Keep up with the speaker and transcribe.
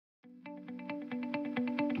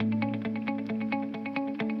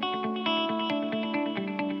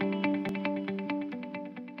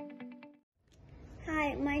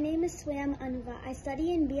Swayam Anuva. I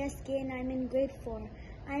study in BSK and I'm in grade 4.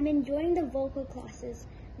 I'm enjoying the vocal classes.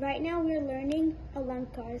 Right now we're learning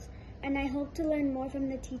alankars and I hope to learn more from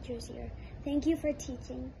the teachers here. Thank you for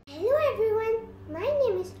teaching. Hello everyone, my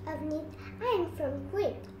name is Avneet. I am from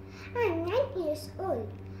Kuwait. I am 9 years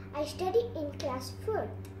old. I study in class 4.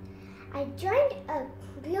 I joined a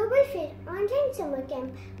Global Fair online summer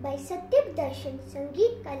camp by Satyam Darshan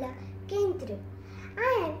Sangeet Kala Kendra.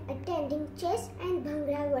 I am attending chess and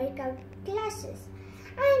bhangra workout classes.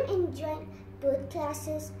 I am enjoying both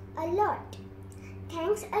classes a lot.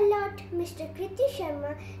 Thanks a lot Mr. Kriti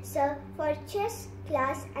Sharma sir for chess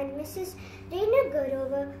class and Mrs. Reena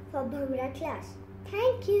Garover for bhangra class.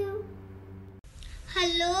 Thank you.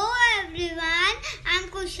 Hello everyone, I'm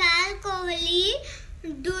Kushal Kohli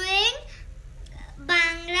doing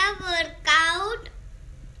bhangra workout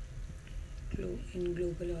in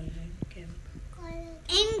Global Online Camp.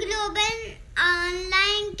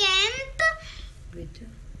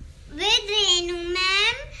 With Reenu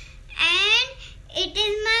ma'am, and it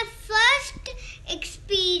is my first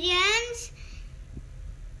experience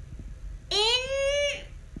in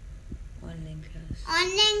online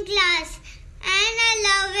class and I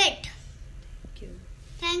love it.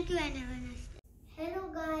 Thank you and have a nice day. Hello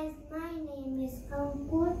guys, my name is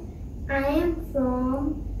Ankur. I am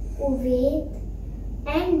from Kuwait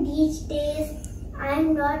and these days I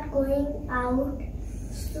am not going out,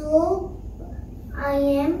 so I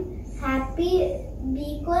am happy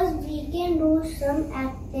because we can do some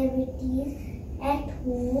activities at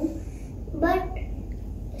home, but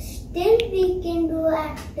still we can do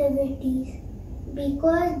activities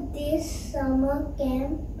because this summer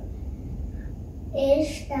camp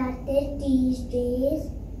is started these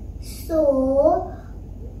days. So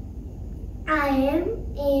I am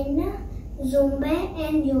in Zumba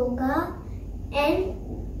and yoga and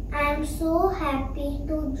I am so happy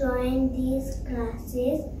to join these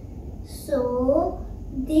classes. So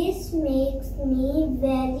this makes me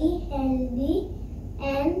very healthy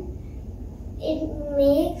and it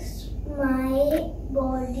makes my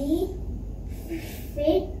body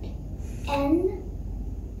fit and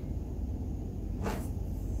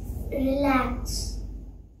relax.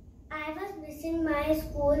 I was missing my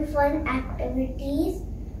school fun activities,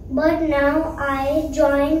 but now I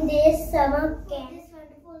joined this summer camp. These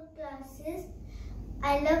wonderful classes.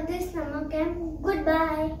 I love this summer camp.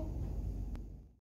 Goodbye.